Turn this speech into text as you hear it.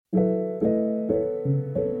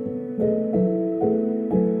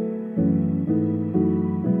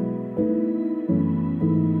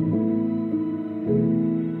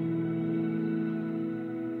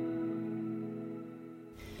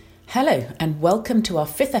Hello, and welcome to our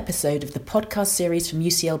fifth episode of the podcast series from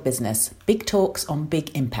UCL Business, Big Talks on Big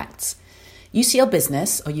Impacts. UCL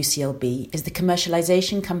Business, or UCLB, is the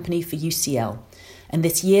commercialization company for UCL, and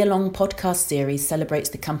this year-long podcast series celebrates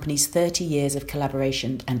the company's 30 years of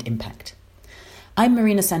collaboration and impact. I'm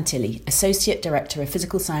Marina Santilli, Associate Director of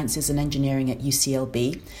Physical Sciences and Engineering at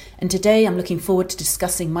UCLB, and today I'm looking forward to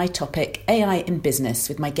discussing my topic, AI in Business,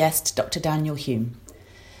 with my guest, Dr. Daniel Hume.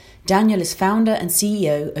 Daniel is founder and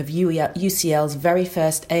CEO of UCL's very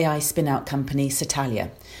first AI spin-out company,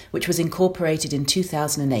 Satalia, which was incorporated in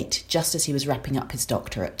 2008, just as he was wrapping up his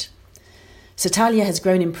doctorate. Satalia has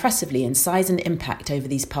grown impressively in size and impact over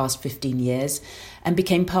these past 15 years and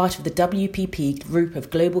became part of the WPP group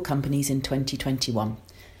of global companies in 2021.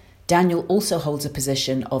 Daniel also holds a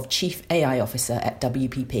position of Chief AI Officer at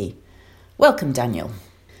WPP. Welcome, Daniel.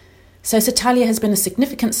 So Satalia has been a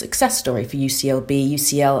significant success story for UCLB,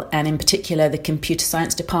 UCL, and in particular the Computer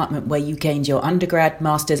Science Department, where you gained your undergrad,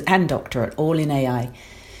 master's and doctorate, all in AI.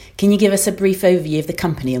 Can you give us a brief overview of the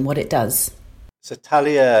company and what it does?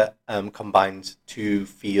 Satalia combines two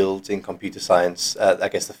fields in computer science. I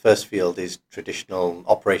guess the first field is traditional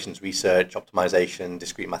operations research, optimization,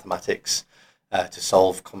 discrete mathematics to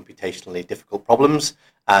solve computationally difficult problems.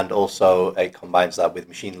 And also it combines that with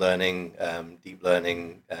machine learning, deep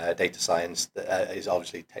learning, data science. That is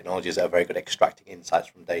obviously technologies that are very good at extracting insights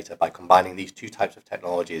from data. By combining these two types of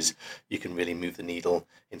technologies, you can really move the needle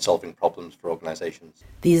in solving problems for organizations.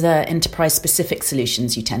 These are enterprise-specific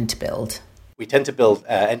solutions you tend to build. We tend to build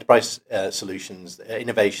enterprise solutions,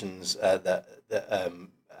 innovations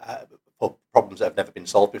for problems that have never been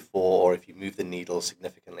solved before, or if you move the needle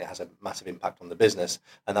significantly, it has a massive impact on the business.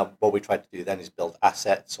 And what we try to do then is build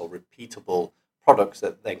assets or repeatable products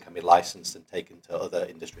that then can be licensed and taken to other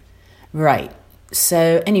industries. Right.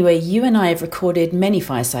 So anyway, you and I have recorded many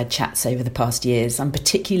fireside chats over the past years. I'm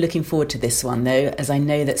particularly looking forward to this one, though, as I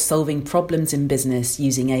know that solving problems in business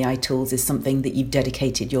using AI tools is something that you've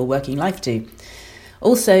dedicated your working life to.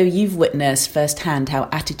 Also, you've witnessed firsthand how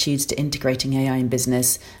attitudes to integrating AI in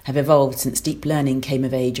business have evolved since deep learning came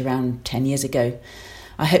of age around 10 years ago.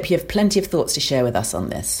 I hope you have plenty of thoughts to share with us on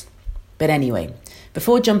this. But anyway,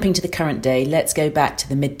 before jumping to the current day, let's go back to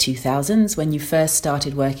the mid-2000s when you first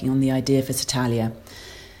started working on the idea for Satalia.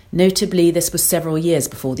 Notably, this was several years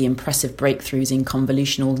before the impressive breakthroughs in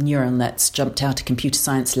convolutional neural nets jumped out of computer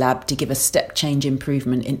science lab to give a step change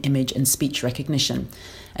improvement in image and speech recognition,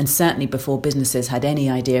 and certainly before businesses had any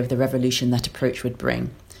idea of the revolution that approach would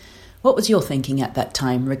bring. What was your thinking at that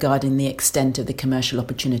time regarding the extent of the commercial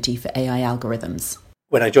opportunity for AI algorithms?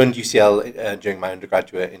 When I joined UCL during my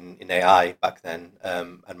undergraduate in AI back then,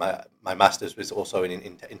 and my master's was also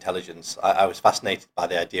in intelligence, I was fascinated by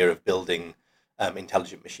the idea of building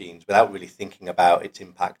intelligent machines without really thinking about its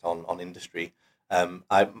impact on industry.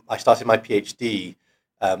 I started my PhD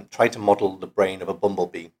trying to model the brain of a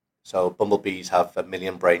bumblebee. So bumblebees have 1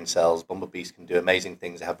 million brain cells. Bumblebees can do amazing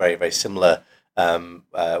things. They have very, very similar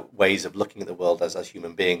ways of looking at the world as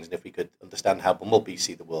human beings. And if we could understand how bumblebees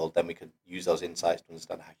see the world, then we could use those insights to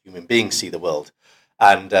understand how human beings see the world.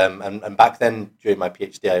 And back then, during my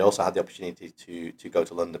PhD, I also had the opportunity to go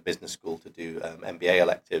to London Business School to do MBA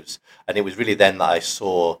electives. And it was really then that I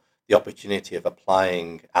saw the opportunity of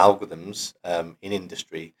applying algorithms in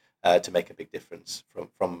industry to make a big difference.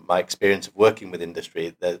 From my experience of working with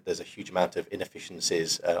industry, there's a huge amount of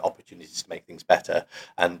inefficiencies, opportunities to make things better.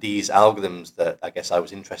 And these algorithms that I guess I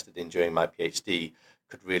was interested in during my PhD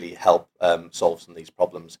could really help solve some of these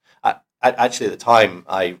problems. Actually, at the time,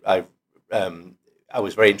 I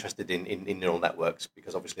was very interested in neural networks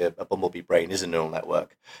because obviously a bumblebee brain is a neural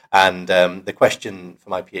network. And the question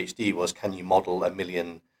for my PhD was, can you model 1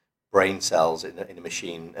 million brain cells in a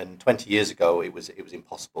machine? And 20 years ago, it was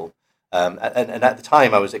impossible. And at the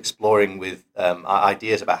time, I was exploring with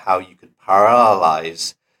ideas about how you could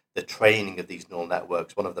parallelize the training of these neural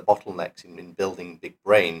networks. One of the bottlenecks in building big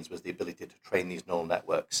brains was the ability to train these neural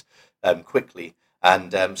networks quickly.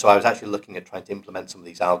 And so I was actually looking at trying to implement some of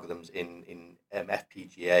these algorithms in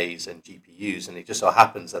FPGAs and GPUs, and it just so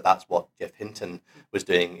happens that that's what Geoff Hinton was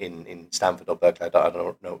doing in Stanford or Berkeley. I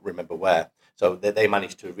don't remember where. So they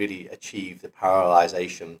managed to really achieve the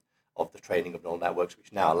parallelization of the training of neural networks,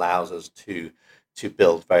 which now allows us to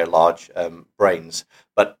build very large brains.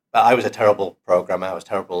 But I was a terrible programmer. I was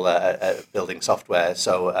terrible at building software.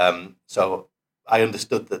 So I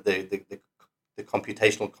understood that the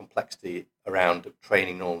computational complexity around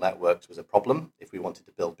training neural networks was a problem if we wanted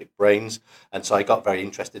to build big brains. And so I got very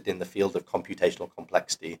interested in the field of computational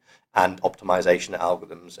complexity and optimization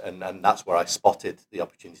algorithms. And that's where I spotted the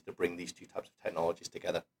opportunity to bring these two types of technologies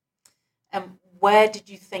together. Where did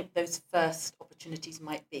you think those first opportunities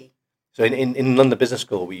might be? So in London Business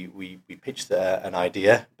School, we pitched an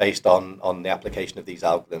idea based on the application of these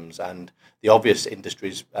algorithms, and the obvious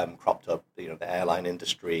industries cropped up. The airline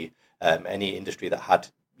industry, any industry that had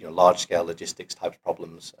large scale logistics types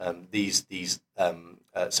problems. These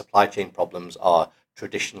supply chain problems are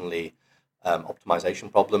traditionally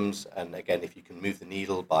optimization problems, and again, if you can move the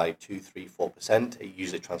needle by 2, 3, 4%, it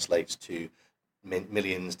usually translates to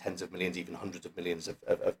millions, tens of millions, even hundreds of millions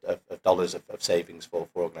of dollars of savings for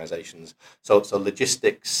organizations. So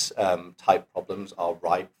logistics type problems are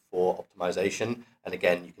ripe for optimization. And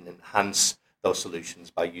again, you can enhance those solutions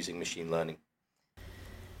by using machine learning.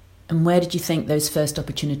 And where did you think those first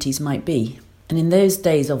opportunities might be? And in those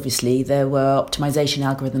days, obviously, there were optimization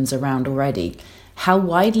algorithms around already. How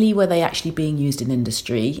widely were they actually being used in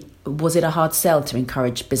industry? Was it a hard sell to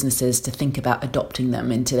encourage businesses to think about adopting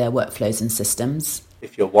them into their workflows and systems?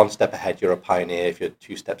 If you're one step ahead, you're a pioneer. If you're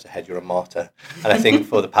 2 steps ahead, you're a martyr. And I think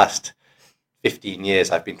for the past 15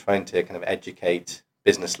 years, I've been trying to kind of educate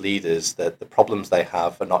business leaders that the problems they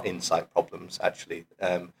have are not insight problems, actually.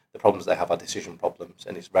 The problems they have are decision problems.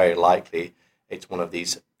 And it's very likely it's one of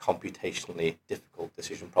these computationally difficult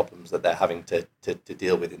decision problems that they're having to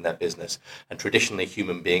deal with in their business. And traditionally,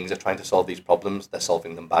 human beings are trying to solve these problems. They're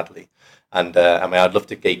solving them badly. And I'd love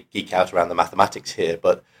to geek out around the mathematics here,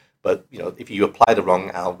 but if you apply the wrong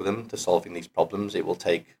algorithm to solving these problems, it will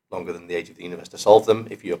take longer than the age of the universe to solve them.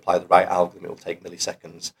 If you apply the right algorithm, it will take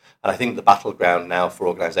milliseconds. And I think the battleground now for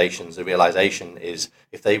organizations, the realization is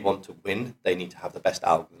if they want to win, they need to have the best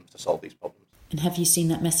algorithms to solve these problems. And have you seen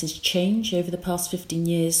that message change over the past 15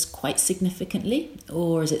 years quite significantly,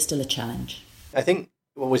 or is it still a challenge? I think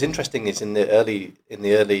what was interesting is in the early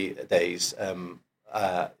days,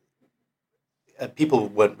 people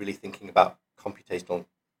weren't really thinking about computational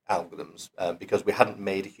algorithms because we hadn't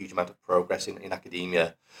made a huge amount of progress in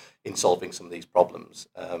academia in solving some of these problems.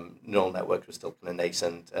 Neural networks were still kind of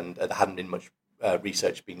nascent, and there hadn't been much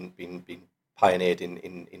research being pioneered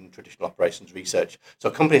in traditional operations research.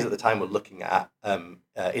 So companies at the time were looking at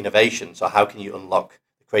innovation. So how can you unlock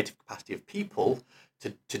the creative capacity of people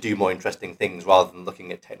to do more interesting things rather than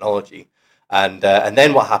looking at technology? And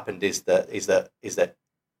then what happened is that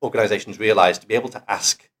organizations realized to be able to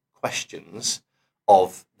ask questions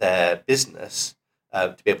of their business,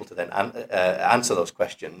 to be able to then answer those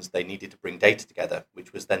questions, they needed to bring data together,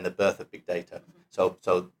 which was then the birth of big data. So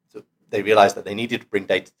they realized that they needed to bring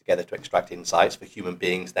data together to extract insights for human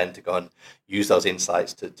beings then to go and use those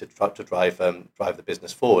insights to try to drive the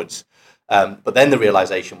business forwards. But then the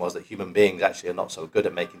realization was that human beings actually are not so good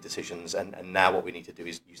at making decisions, and now what we need to do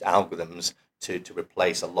is use algorithms to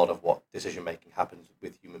replace a lot of what decision making happens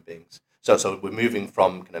with human beings. So we're moving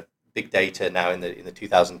from kind of big data now in the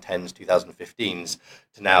 2010s, 2015s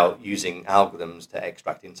to now using algorithms to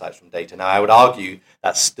extract insights from data. Now, I would argue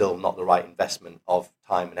that's still not the right investment of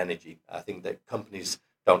time and energy. I think that companies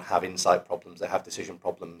don't have insight problems, they have decision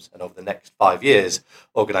problems. And over the next 5 years,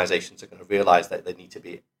 organizations are going to realize that they need to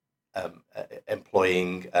be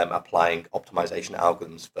applying optimization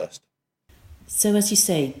algorithms first. So as you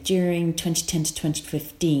say, during 2010 to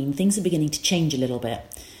 2015, things are beginning to change a little bit.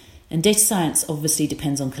 And data science obviously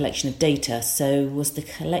depends on collection of data. So was the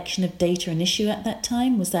collection of data an issue at that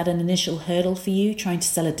time? Was that an initial hurdle for you, trying to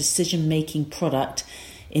sell a decision-making product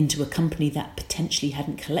into a company that potentially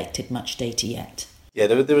hadn't collected much data yet? Yeah,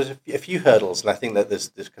 there was a few hurdles, and I think that there's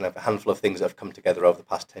kind of a handful of things that have come together over the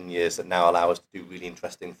past 10 years that now allow us to do really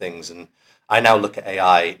interesting things. And I now look at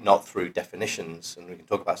AI not through definitions, and we can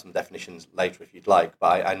talk about some definitions later if you'd like,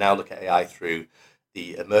 but I now look at AI through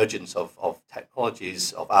the emergence of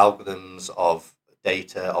technologies, of algorithms, of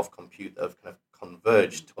data, of compute that have kind of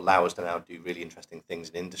converged to allow us to now do really interesting things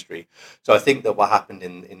in industry. So I think that what happened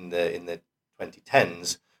in the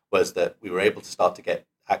 2010s was that we were able to start to get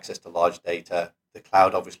access to large data. The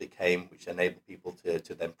cloud obviously came, which enabled people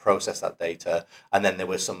to then process that data. And then there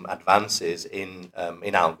were some advances in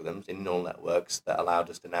algorithms, in neural networks, that allowed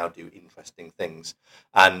us to now do interesting things.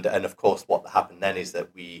 And of course, what happened then is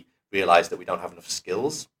that we realized that we don't have enough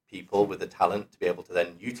skills, people with the talent to be able to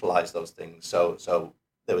then utilize those things. So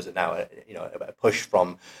there was a push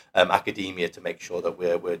from academia to make sure that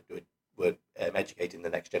we're educating the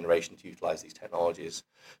next generation to utilize these technologies.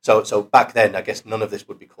 So back then, I guess none of this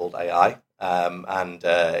would be called AI, and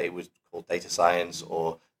it was called data science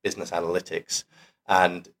or business analytics.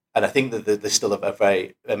 And I think that there's still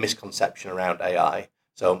a misconception around AI.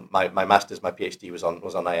 So my master's, my PhD was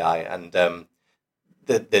on AI, and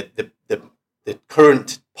the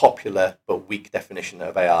current popular but weak definition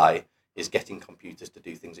of AI is getting computers to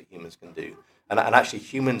do things that humans can do. And actually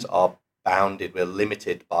humans are bounded, we're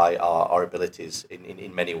limited by our abilities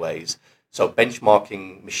in many ways. So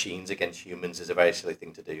benchmarking machines against humans is a very silly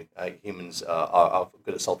thing to do. Humans are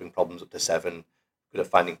good at solving problems up to 7, good at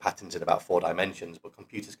finding patterns in about 4 dimensions, but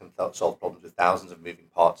computers can solve problems with thousands of moving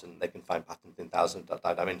parts, and they can find patterns in thousands of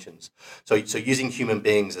dimensions. So using human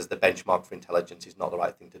beings as the benchmark for intelligence is not the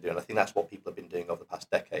right thing to do, and I think that's what people have been doing over the past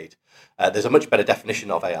decade. There's a much better definition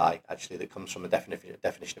of AI, actually, that comes from a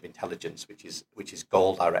definition of intelligence, which is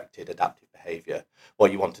goal-directed adaptive behavior.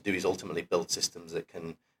 What you want to do is ultimately build systems that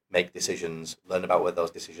can make decisions, learn about whether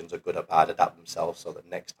those decisions are good or bad, adapt themselves so that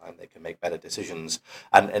next time they can make better decisions.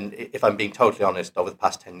 And if I'm being totally honest, over the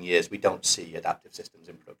past 10 years, we don't see adaptive systems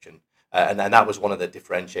in production. And that was one of the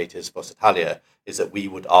differentiators for Satalia, is that we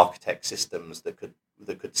would architect systems that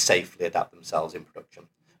could safely adapt themselves in production.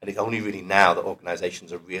 And it's only really now that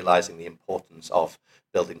organizations are realizing the importance of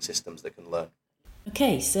building systems that can learn.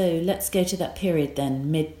 Okay, so let's go to that period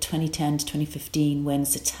then, mid-2010 to 2015, when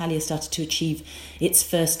Satalia started to achieve its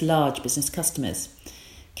first large business customers.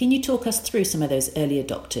 Can you talk us through some of those early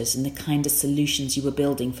adopters and the kind of solutions you were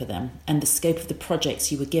building for them and the scope of the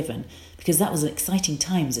projects you were given? Because that was exciting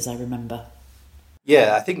times, as I remember.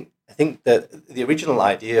 Yeah, I think that the original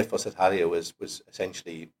idea for Satalia was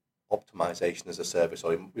essentially optimization as a service,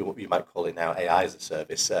 or you might call it now AI as a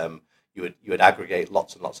service. You would aggregate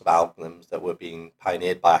lots and lots of algorithms that were being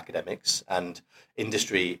pioneered by academics, and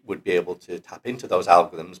industry would be able to tap into those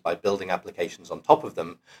algorithms by building applications on top of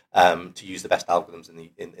them to use the best algorithms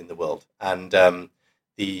in the world. And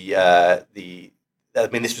this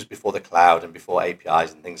was before the cloud and before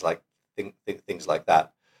APIs and things like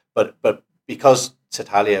that. But because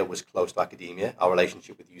Satalia was close to academia, our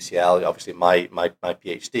relationship with UCL, obviously my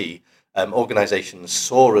PhD. Organizations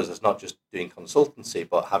saw us as not just doing consultancy,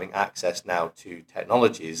 but having access now to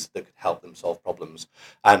technologies that could help them solve problems.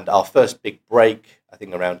 And our first big break, I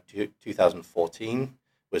think around 2014,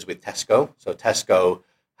 was with Tesco. So Tesco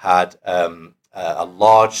had a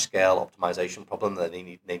large-scale optimization problem that they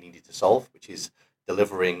needed to solve, which is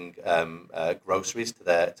delivering groceries to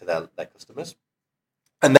their customers.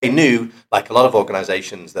 And they knew, like a lot of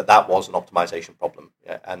organizations, that was an optimization problem.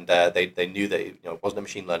 Yeah? And they knew that it wasn't a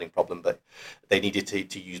machine learning problem, but they needed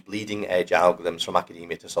to use bleeding edge algorithms from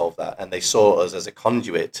academia to solve that. And they saw us as a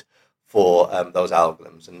conduit for those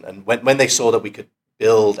algorithms. And when they saw that we could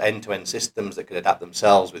build end-to-end systems that could adapt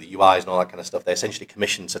themselves with UIs and all that kind of stuff, they essentially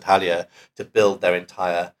commissioned Satalia to build their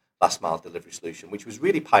entire last mile delivery solution, which was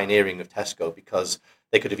really pioneering of Tesco, because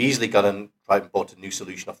they could have easily gone and tried and bought a new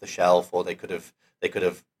solution off the shelf, or they could have,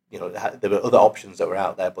 there were other options that were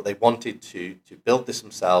out there, but they wanted to build this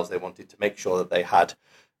themselves. They wanted to make sure that they had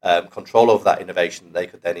control over that innovation that they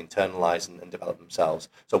could then internalize and develop themselves.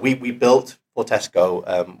 So we built for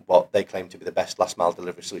Tesco what they claimed to be the best last mile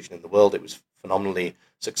delivery solution in the world. It was phenomenally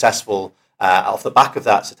successful. Off the back of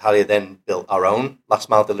that, Satalia then built our own last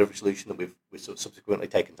mile delivery solution that we've subsequently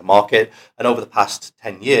taken to market. And over the past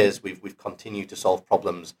 10 years, we've continued to solve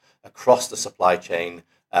problems across the supply chain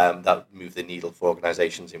that move the needle for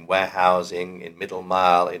organizations in warehousing, in middle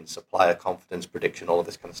mile, in supplier confidence prediction, all of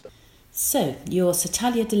this kind of stuff. So your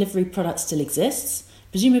Satalia delivery product still exists.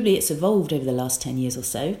 Presumably it's evolved over the last 10 years or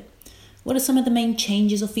so. What are some of the main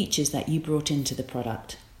changes or features that you brought into the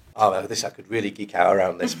product? Oh, I could really geek out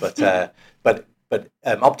around this, but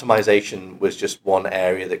optimization was just one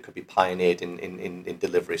area that could be pioneered in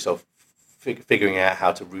delivery. So figuring out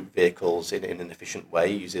how to route vehicles in an efficient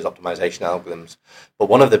way uses optimization algorithms. But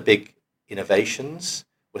one of the big innovations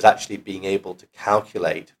was actually being able to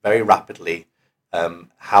calculate very rapidly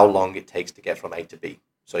how long it takes to get from A to B.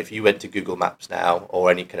 So if you went to Google Maps now,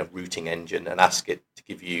 or any kind of routing engine, and ask it to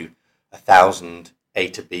give you 1,000 A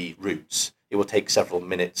to B routes, it will take several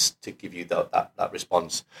minutes to give you that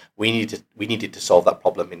response. We needed to solve that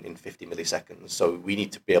problem in 50 milliseconds. So we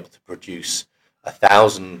need to be able to produce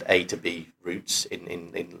 1,000 A to B routes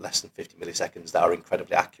in less than 50 milliseconds that are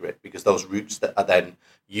incredibly accurate, because those routes that are then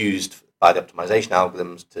used by the optimization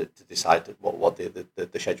algorithms to decide what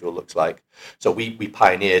the schedule looks like. So we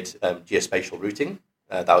pioneered geospatial routing.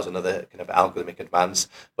 That was another kind of algorithmic advance.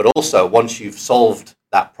 But also, once you've solved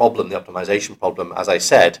that problem, the optimization problem, as I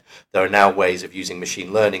said, there are now ways of using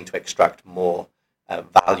machine learning to extract more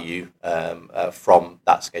value from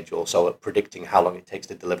that schedule. So predicting how long it takes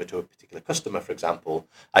to deliver to a particular customer, for example,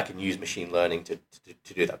 I can use machine learning to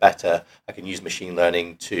do that better. I can use machine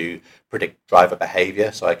learning to predict driver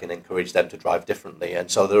behavior, so I can encourage them to drive differently. And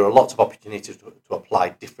so there are lots of opportunities to apply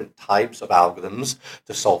different types of algorithms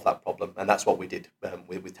to solve that problem. And that's what we did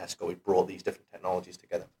with Tesco. We brought these different technologies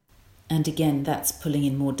together. And again, that's pulling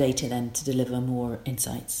in more data then to deliver more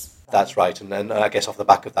insights. That's right, and then I guess off the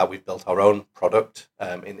back of that, we've built our own product.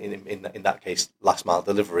 In that case, last mile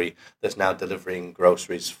delivery, that's now delivering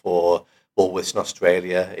groceries for Woolworths in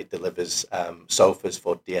Australia. It delivers sofas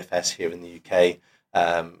for DFS here in the UK,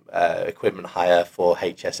 equipment hire for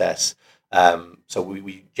HSS. So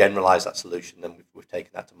we generalize that solution, and we've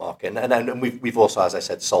taken that to market. And we've also, as I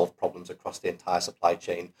said, solved problems across the entire supply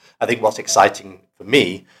chain. I think what's exciting for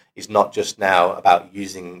me is not just now about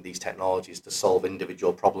using these technologies to solve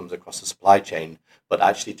individual problems across the supply chain, but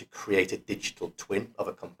actually to create a digital twin of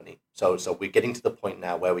a company. So we're getting to the point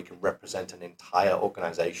now where we can represent an entire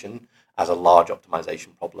organization as a large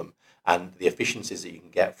optimization problem. And the efficiencies that you can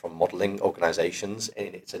get from modeling organizations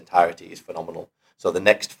in its entirety is phenomenal. So the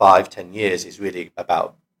next 5-10 years is really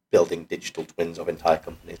about building digital twins of entire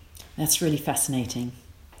companies. That's really fascinating.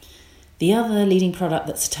 The other leading product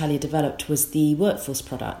that Satalia developed was the workforce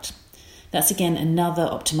product. That's again another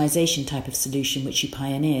optimization type of solution which you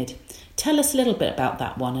pioneered. Tell us a little bit about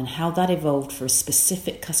that one and how that evolved for a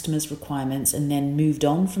specific customer's requirements and then moved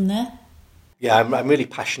on from there. Yeah, I'm really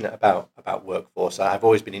passionate about workforce. I've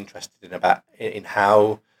always been interested in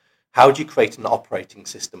how do you create an operating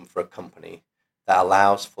system for a company that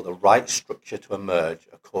allows for the right structure to emerge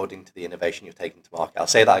according to the innovation you're taking to market. I'll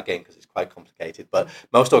say that again because it's quite complicated, but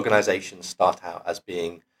most organizations start out as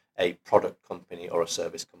being a product company or a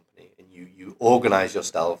service company, and you organize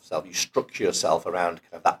yourself, you structure yourself around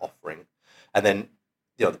kind of that offering, and then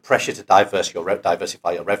the pressure to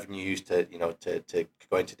diversify your revenues to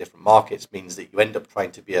go into different markets means that you end up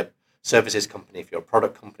trying to be a services company if you're a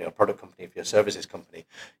product company, or a product company if you're a services company.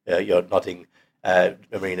 You're nodding,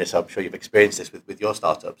 Marina, so I'm sure you've experienced this with your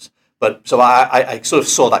startups. But so I sort of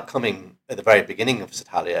saw that coming at the very beginning of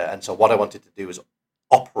Satalia, and so what I wanted to do was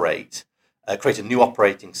create a new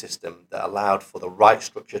operating system that allowed for the right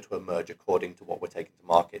structure to emerge according to what we're taking to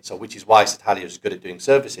market. So which is why Satalia is good at doing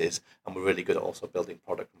services, and we're really good at also building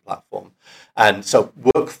product and platform. And so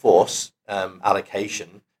workforce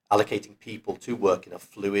allocating people to work in a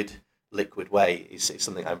fluid, liquid way is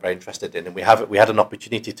something I'm very interested in. And we had an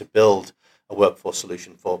opportunity to build a workforce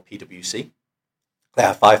solution for PwC. They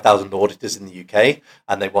have 5,000 auditors in the UK,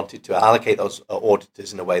 and they wanted to allocate those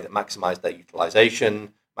auditors in a way that maximized their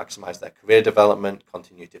utilization, maximize their career development,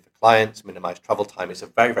 continuity for clients, minimize travel time. It's a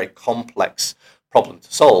very, very complex problem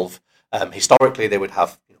to solve. Historically, they would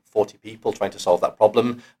have 40 people trying to solve that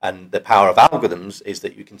problem, and the power of algorithms is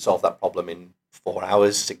that you can solve that problem in 4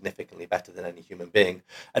 hours, significantly better than any human being.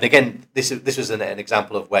 And again, this was an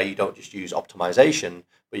example of where you don't just use optimization,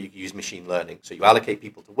 but you use machine learning. So you allocate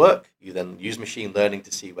people to work, you then use machine learning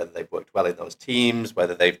to see whether they've worked well in those teams,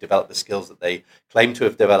 whether they've developed the skills that they claim to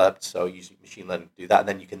have developed. So using machine learning to do that, and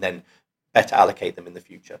then you can then better allocate them in the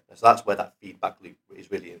future. So that's where that feedback loop is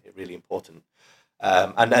really, really important.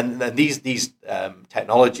 And these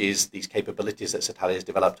technologies, these capabilities that Satalia has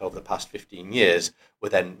developed over the past 15 years were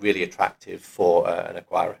then really attractive for an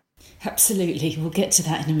acquirer. Absolutely. We'll get to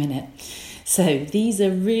that in a minute. So these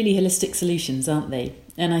are really holistic solutions, aren't they?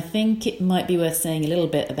 And I think it might be worth saying a little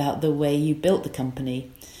bit about the way you built the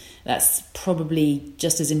company. That's probably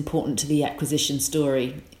just as important to the acquisition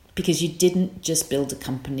story, because you didn't just build a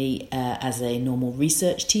company as a normal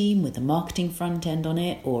research team with a marketing front end on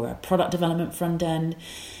it or a product development front end.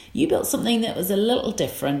 You built something that was a little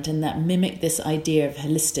different and that mimicked this idea of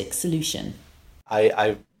holistic solution.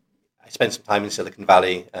 I spent some time in Silicon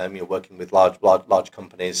Valley, working with large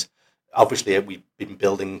companies. Obviously, we've been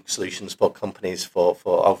building solutions for companies for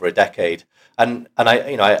over a decade, and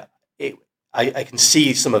I can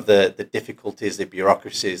see some of the difficulties, the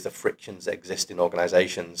bureaucracies, the frictions that exist in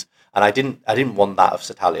organizations, and I didn't want that of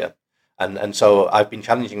Satalia, and so I've been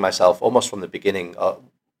challenging myself almost from the beginning.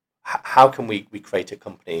 How can we create a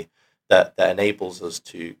company that enables us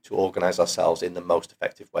to organize ourselves in the most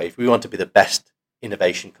effective way? If we want to be the best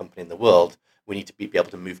innovation company in the world, we need to be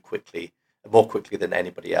able to move quickly, more quickly than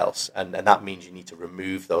anybody else, and that means you need to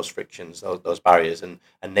remove those frictions, those barriers, and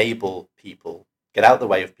enable people. Get out of the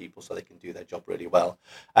way of people so they can do their job really well.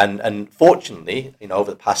 And fortunately,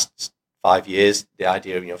 over the past 5 years, the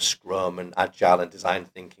idea of Scrum and Agile and design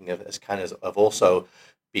thinking has kind of also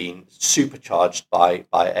been supercharged by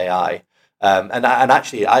AI. And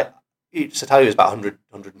actually, Satalia was about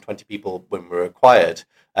 120 people when we were acquired,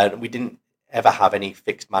 and we didn't ever have any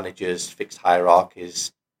fixed managers, fixed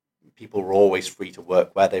hierarchies. People were always free to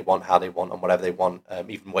work where they want, how they want, and whatever they want,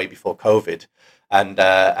 even way before COVID. And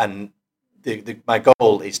my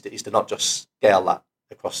goal is to not just scale that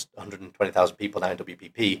across 120,000 people now in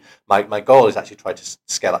WPP. My goal is actually try to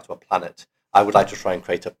scale that to a planet. I would like to try and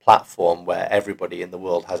create a platform where everybody in the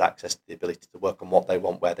world has access to the ability to work on what they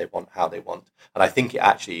want, where they want, how they want. And I think it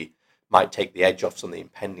actually might take the edge off some of the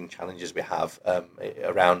impending challenges we have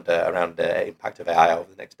around the impact of AI over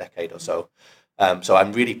the next decade or so. So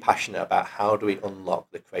I'm really passionate about how do we unlock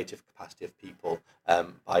the creative capacity of people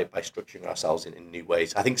by structuring ourselves in new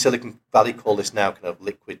ways. I think Silicon Valley call this now kind of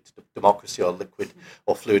liquid democracy or liquid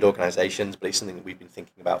or fluid organizations, but it's something that we've been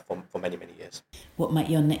thinking about for many, many years. What might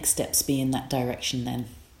your next steps be in that direction then?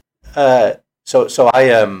 I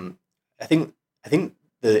think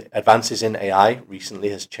the advances in AI recently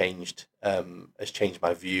has changed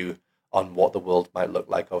my view on what the world might look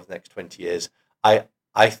like over the next 20 years.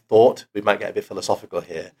 I thought we might get a bit philosophical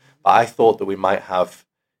here, but I thought that we might have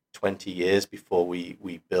 20 years before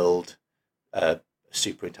we build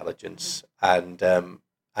super intelligence, and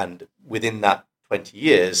within that 20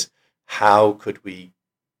 years, how could we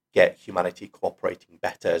get humanity cooperating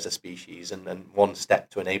better as a species? And one step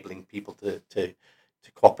to enabling people to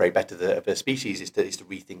cooperate better as a species is to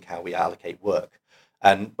rethink how we allocate work.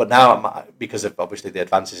 But now, because of obviously the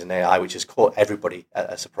advances in AI, which has caught everybody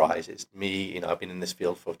a surprise, it's me. I've been in this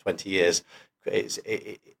field for 20 years.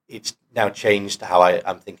 It's now changed how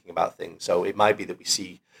I'm thinking about things. So it might be that we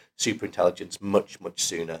see super intelligence much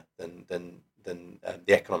sooner than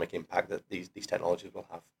the economic impact that these technologies will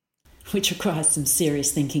have. Which requires some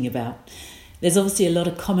serious thinking about. There's obviously a lot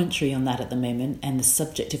of commentary on that at the moment, and the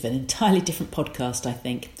subject of an entirely different podcast, I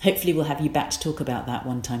think. Hopefully we'll have you back to talk about that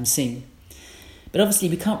one time soon. But obviously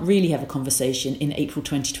we can't really have a conversation in April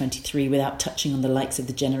 2023 without touching on the likes of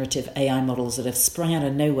the generative AI models that have sprung out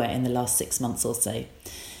of nowhere in the last 6 months or so.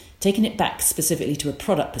 Taking it back specifically to a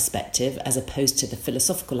product perspective as opposed to the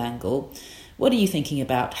philosophical angle, what are you thinking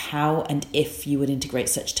about how and if you would integrate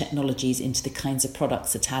such technologies into the kinds of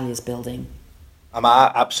products Atalia's building? I'm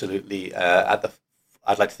absolutely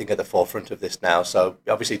I'd like to think at the forefront of this now. So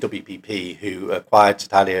obviously WPP, who acquired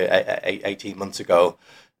Atalia 18 months ago,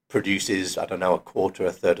 produces, I don't know, a quarter,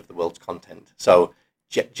 a third of the world's content. So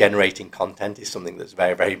generating content is something that's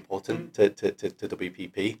very, very important to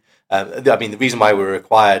WPP. The reason why we were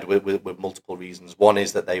acquired were multiple reasons. One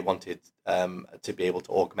is that they wanted to be able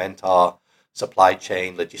to augment our supply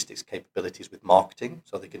chain logistics capabilities with marketing,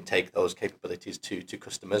 so they can take those capabilities to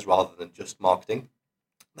customers rather than just marketing.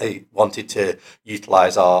 They wanted to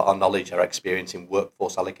utilize our knowledge, our experience in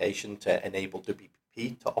workforce allocation to enable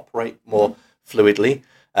WPP to operate more fluidly.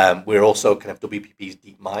 We're also kind of WPP's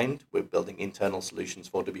DeepMind. We're building internal solutions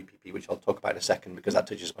for WPP, which I'll talk about in a second because that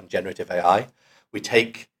touches on generative AI. We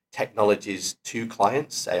take technologies to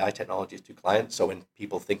clients, AI technologies to clients. So when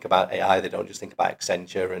people think about AI, they don't just think about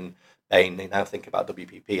Accenture and Bain, they now think about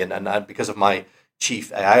WPP. And because of my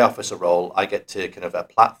chief AI officer role, I get to kind of a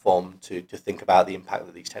platform to think about the impact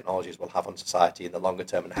that these technologies will have on society in the longer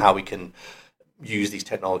term and how we can use these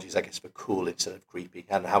technologies, I guess, for cool instead of creepy,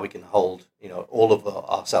 and how we can hold all of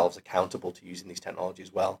ourselves accountable to using these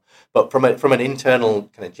technologies well. But from an internal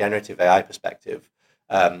kind of generative AI perspective,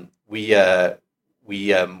 we are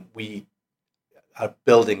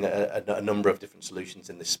building a number of different solutions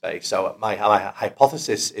in this space. So my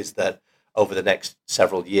hypothesis is that over the next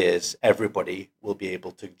several years, everybody will be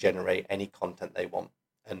able to generate any content they want,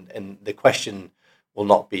 and the question will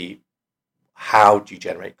not be how do you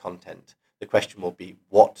generate content. The question will be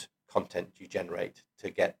what content do you generate to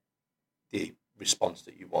get the response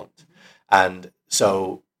that you want. And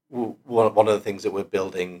so one of the things that we're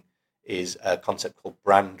building is a concept called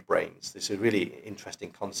brand brains. This is a really interesting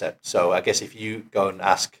concept. So I guess if you go and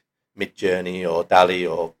ask Midjourney or DALL-E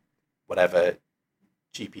or whatever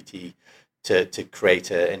GPT to create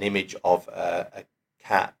an image of a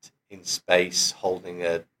cat in space holding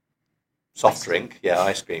a soft drink,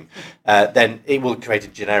 ice cream, then it will create a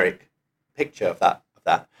generic picture of that.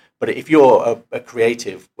 But if you're a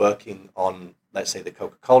creative working on, let's say, the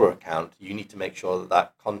Coca-Cola account, you need to make sure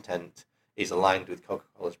that content is aligned with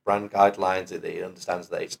Coca-Cola's brand guidelines. That it understands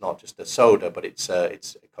that it's not just a soda, but it's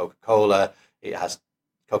Coca-Cola. It has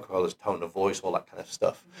Coca-Cola's tone of voice, all that kind of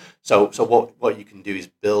stuff. So what you can do is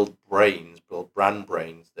build brand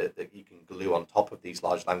brains that you can glue on top of these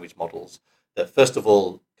large language models that first of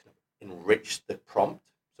all enrich the prompt,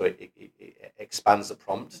 so it expands the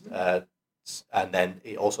prompt, and then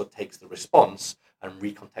it also takes the response and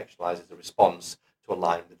recontextualizes the response to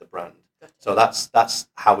align with the brand. So that's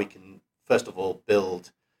how we can first of all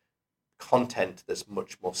build content that's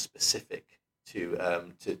much more specific to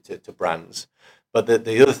brands. But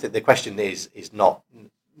the other thing, the question is not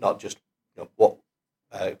just what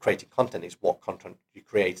creating content is, what content you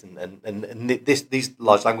create, and these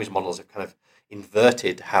large language models have kind of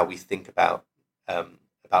inverted how we think about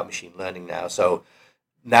machine learning now. So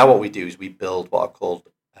now what we do is we build what are called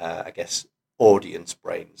audience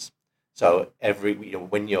brains. So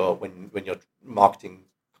when you're marketing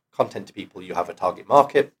content to people, you have a target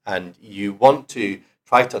market, and you want to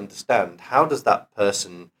try to understand how does that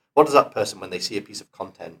person what does that person, when they see a piece of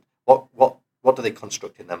content, what do they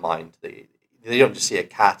construct in their mind? They don't just see a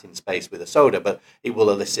cat in space with a soda, but it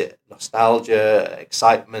will elicit nostalgia,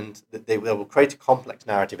 excitement. They will create a complex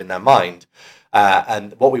narrative in their mind.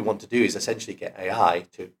 And what we want to do is essentially get AI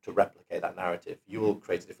to replicate that narrative. You will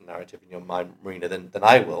create a different narrative in your mind, Marina, than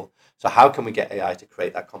I will. So how can we get AI to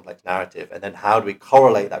create that complex narrative? And then how do we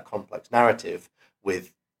correlate that complex narrative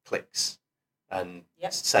with clicks and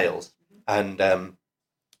sales? And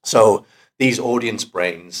so these audience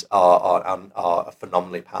brains are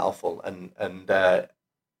phenomenally powerful, and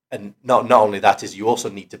not only that, is you also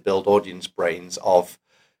need to build audience brains of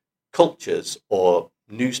cultures or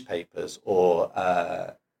newspapers or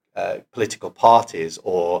political parties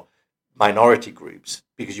or minority groups,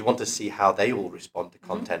 because you want to see how they will respond to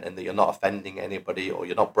content, and that you're not offending anybody or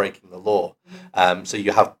you're not breaking the law. So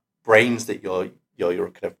you have brains that you're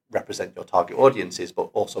kind of represent your target audiences, but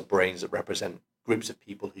also brains that represent groups of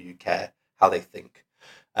people who you care how they think.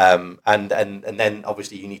 And then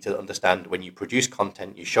obviously you need to understand, when you produce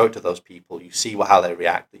content, you show it to those people, you see how they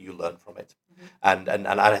react, that you learn from it. And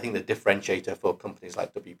I think the differentiator for companies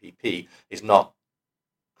like WPP is not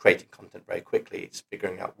creating content very quickly, it's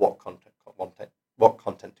figuring out what content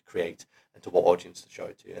to create and to what audience to show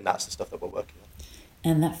it to, and that's the stuff that we're working on.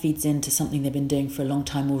 And that feeds into something they've been doing for a long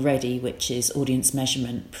time already, which is audience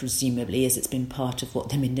measurement, presumably, as it's been part of what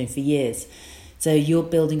they've been doing for years. So you're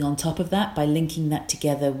building on top of that by linking that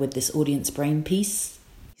together with this audience brain piece?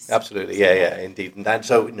 Absolutely, yeah, indeed. And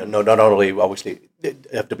so not only, obviously,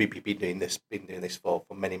 have WPP been doing this for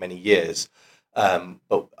many, many years,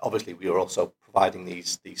 but obviously we are also providing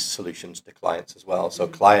these solutions to clients as well. So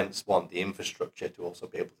clients want the infrastructure to also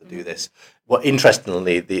be able to do this. Well,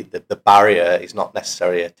 interestingly, the barrier is not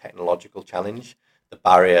necessarily a technological challenge. The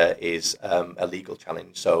barrier is a legal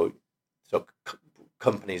challenge. So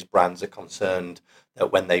companies, brands are concerned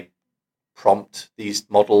that when they prompt these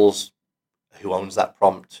models, who owns that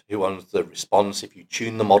prompt? Who owns the response? If you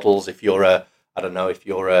tune the models, if you're a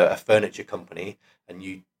furniture company and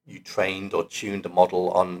you trained or tuned a model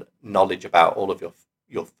on knowledge about all of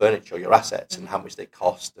your furniture, your assets, and how much they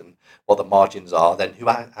cost and what the margins are, then who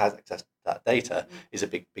has access to that data is a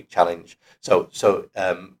big challenge. So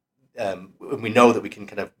we know that we can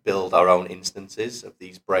kind of build our own instances of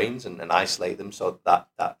these brains and isolate them so that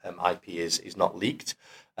IP is not leaked.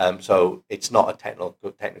 So it's not a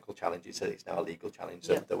technical challenge, it's now a legal challenge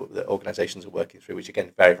that the organisations are working through, which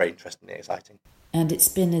again, very, very interesting and exciting. And it's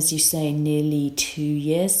been, as you say, nearly 2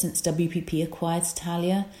 years since WPP acquired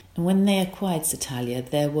Satalia. And when they acquired Satalia,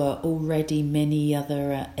 there were already many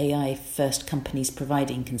other AI-first companies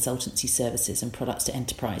providing consultancy services and products to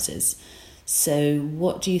enterprises. So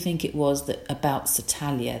what do you think it was about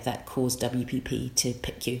Satalia that caused WPP to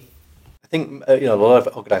pick you? I think a lot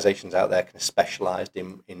of organisations out there kind of specialised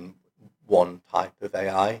in one type of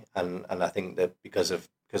AI, and I think that because of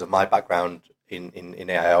my background in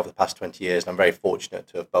AI over the past 20 years, I'm very fortunate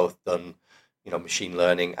to have both done machine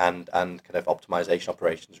learning and kind of optimization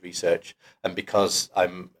operations research, and because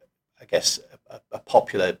I'm, I guess, a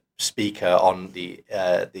popular speaker on the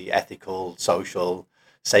ethical, social,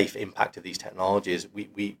 safe impact of these technologies,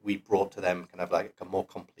 we brought to them kind of like a more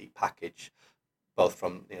complete package, both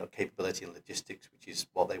from capability and logistics, which is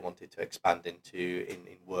what they wanted to expand into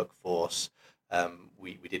in workforce.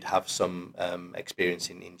 We did have some experience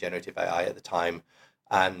in generative AI at the time,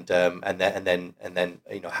 and then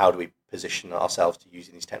how do we position ourselves to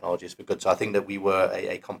using these technologies for good? So I think that we were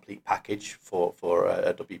a complete package for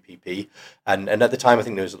WPP, and at the time I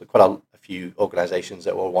think there was quite a few organisations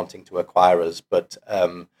that were wanting to acquire us, but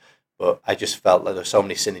I just felt that there were so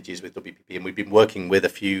many synergies with WPP, and we've been working with a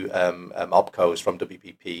few opcos from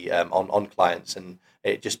WPP on clients, and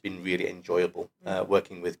it's just been really enjoyable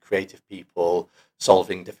working with creative people,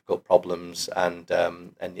 solving difficult problems, and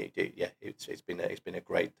it's been a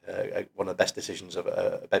great one of the best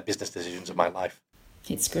business decisions of my life.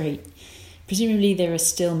 It's great. Presumably there are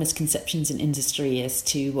still misconceptions in industry as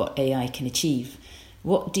to what AI can achieve.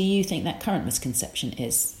 What do you think that current misconception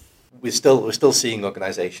is? We're still seeing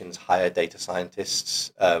organisations hire data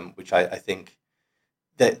scientists, which I think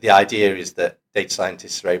the idea is that data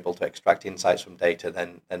scientists are able to extract insights from data,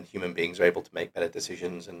 then human beings are able to make better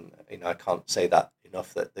decisions. And I can't say that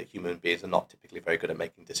enough, that human beings are not typically very good at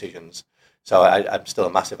making decisions. So I'm still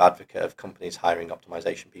a massive advocate of companies hiring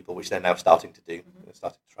optimization people, which they're now starting to do. They're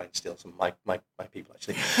starting to try and steal some of my people,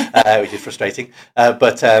 actually, which is frustrating.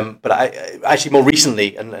 But I actually more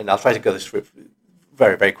recently, and I'll try to go this through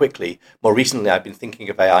very, very quickly. More recently, I've been thinking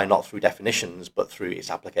of AI not through definitions, but through its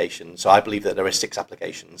applications. So I believe that there are 6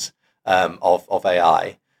 applications of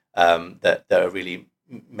AI that are really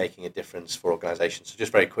making a difference for organizations. So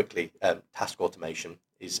just very quickly, task automation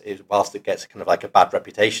is whilst it gets kind of like a bad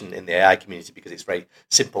reputation in the AI community because it's very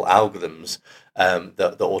simple algorithms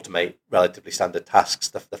that automate relatively standard tasks,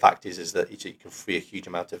 the fact is that you can free a huge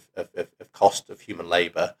amount of cost of human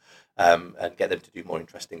labor and get them to do more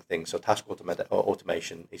interesting things. So task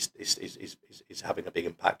automation is having a big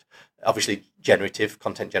impact. Obviously, generative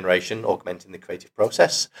content generation, augmenting the creative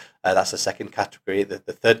process. That's the second category. The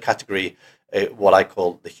third category, what I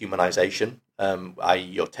call the humanization, i.e.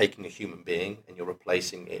 you're taking a human being and you're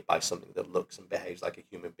replacing it by something that looks and behaves like a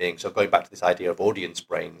human being. So going back to this idea of audience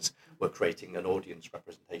brains, we're creating an audience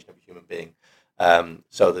representation of a human being.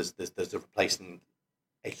 So there's replacing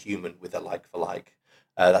a human with a like for like.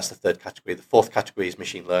 That's the third category. The fourth category is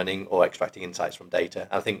machine learning or extracting insights from data.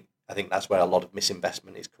 I think that's where a lot of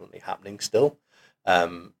misinvestment is currently happening still.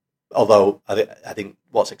 Although I think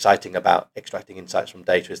what's exciting about extracting insights from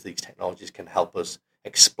data is these technologies can help us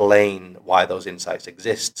explain why those insights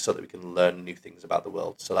exist so that we can learn new things about the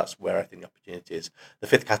world. So that's where I think the opportunity is. The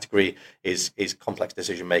fifth category is complex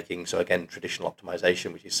decision making. So again, traditional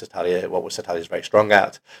optimization, which is what Satalia is very strong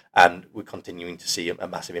at, and we're continuing to see a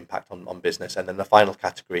massive impact on business. And then the final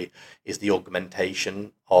category is the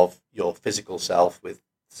augmentation of your physical self with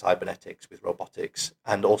cybernetics, with robotics,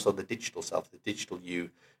 and also the digital self, the digital you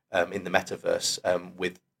in the metaverse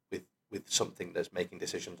with something that's making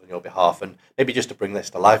decisions on your behalf. And maybe just to bring this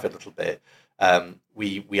to life a little bit,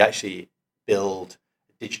 we actually build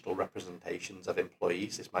digital representations of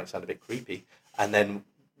employees. This might sound a bit creepy. And then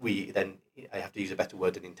I have to use a better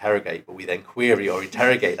word than interrogate, but we then query or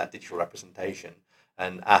interrogate that digital representation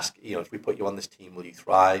and ask, if we put you on this team, will you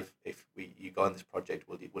thrive? If you go on this project,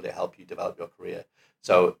 will it help you develop your career?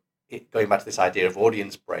 So going back to this idea of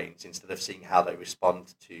audience brains, instead of seeing how they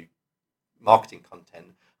respond to marketing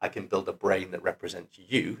content, I can build a brain that represents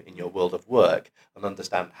you in your world of work and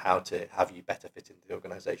understand how to have you better fit into the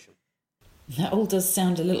organization. That all does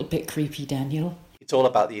sound a little bit creepy, Daniel. It's all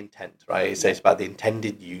about the intent, right? It's about the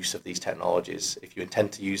intended use of these technologies. If you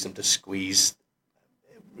intend to use them to squeeze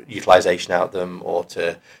utilization out of them or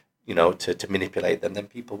to manipulate them, then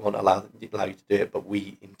people won't allow you to do it. But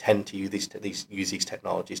we intend to use these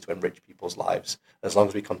technologies to enrich people's lives, as long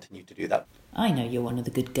as we continue to do that. I know you're one of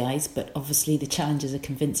the good guys, but obviously the challenges of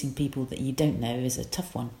convincing people that you don't know is a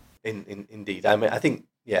tough one. Indeed. I mean, I think,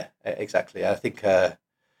 yeah, exactly. I think, I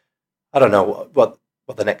don't know what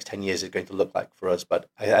the next 10 years is going to look like for us, but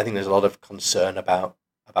I think there's a lot of concern about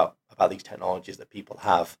these technologies that people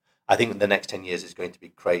have. I think the next 10 years is going to be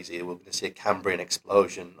crazy. We're going to see a Cambrian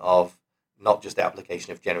explosion of not just the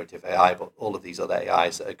application of generative AI, but all of these other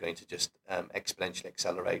AIs that are going to just exponentially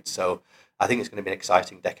accelerate. So I think it's going to be an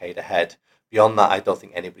exciting decade ahead. Beyond that, I don't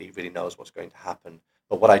think anybody really knows what's going to happen.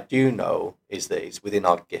 But what I do know is that it's within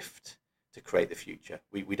our gift to create the future.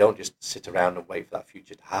 We don't just sit around and wait for that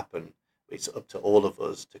future to happen. It's up to all of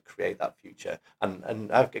us to create that future. And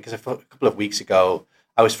because a couple of weeks ago,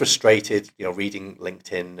 I was frustrated, reading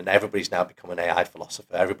LinkedIn, and everybody's now become an AI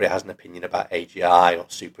philosopher. Everybody has an opinion about AGI or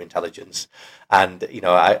superintelligence, and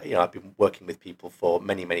I've been working with people for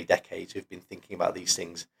many, many decades who've been thinking about these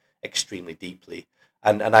things extremely deeply,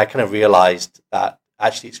 and I kind of realized that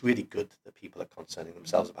actually it's really good that people are concerning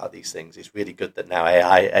themselves about these things. It's really good that now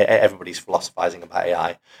everybody's philosophizing about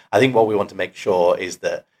AI. I think what we want to make sure is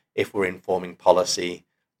that if we're informing policy,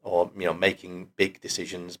 or making big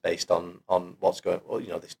decisions based on what's going, or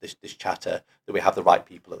this chatter, that we have the right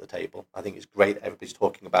people at the table. I think it's great that everybody's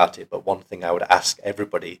talking about it, but one thing I would ask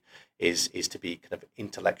everybody is to be kind of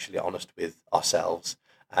intellectually honest with ourselves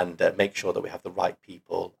and make sure that we have the right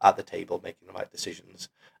people at the table making the right decisions,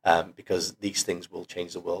 because these things will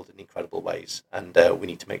change the world in incredible ways, and we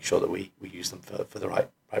need to make sure that we use them for the right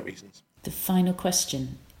reasons. The final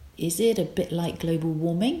question. Is it a bit like global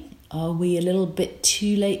warming? Are we a little bit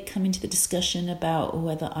too late coming to the discussion about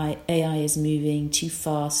whether AI is moving too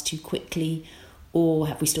fast, too quickly, or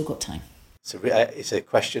have we still got time? It's a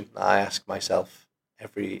question I ask myself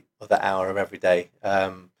every other hour of every day.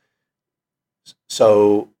 The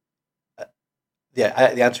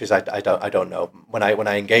answer is I don't know. When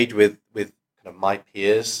I engage with kind of my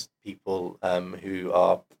peers, people who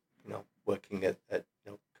are working at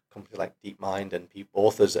companies like DeepMind and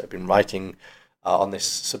authors that have been writing on this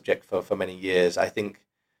subject for many years, I think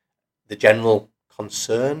the general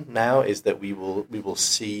concern now is that we will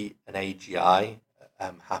see an AGI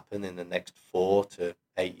happen in the next 4 to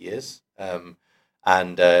 8 years. I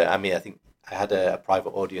think I had a private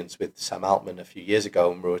audience with Sam Altman a few years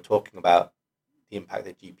ago, and we were talking about the impact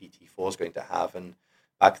that GPT-4 is going to have. And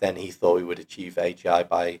back then, he thought we would achieve AGI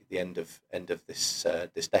by the end of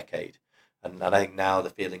this decade. And I think now the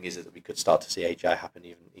feeling is that we could start to see AGI happen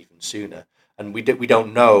even sooner. And we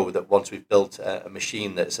don't know that once we've built a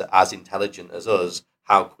machine that's as intelligent as us,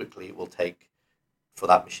 how quickly it will take for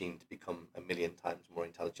that machine to become 1 million times more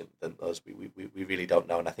intelligent than us. We really don't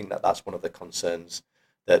know. And I think that's one of the concerns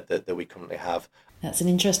that we currently have. That's an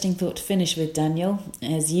interesting thought to finish with, Daniel.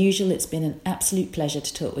 As usual, it's been an absolute pleasure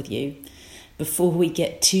to talk with you. Before we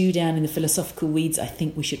get too down in the philosophical weeds, I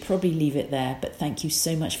think we should probably leave it there. But thank you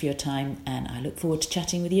so much for your time, and I look forward to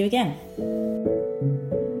chatting with you again.